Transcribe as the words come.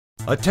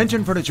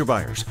Attention furniture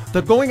buyers,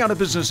 the going out of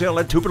business sale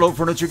at Tupelo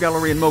Furniture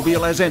Gallery in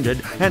Mobile has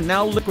ended, and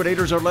now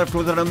liquidators are left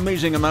with an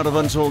amazing amount of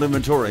unsold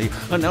inventory,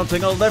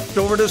 announcing a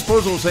leftover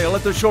disposal sale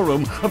at the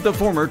showroom of the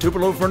former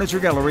Tupelo Furniture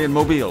Gallery in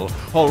Mobile.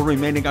 All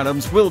remaining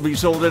items will be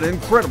sold at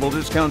incredible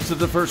discounts to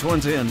the first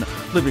ones in.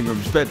 Living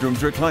rooms, bedrooms,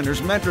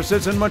 recliners,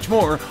 mattresses, and much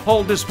more,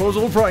 all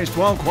disposal priced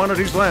while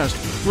quantities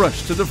last.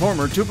 Rush to the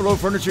former Tupelo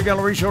Furniture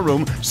Gallery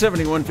showroom,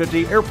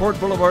 7150 Airport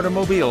Boulevard in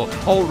Mobile.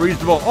 All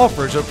reasonable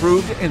offers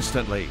approved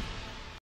instantly.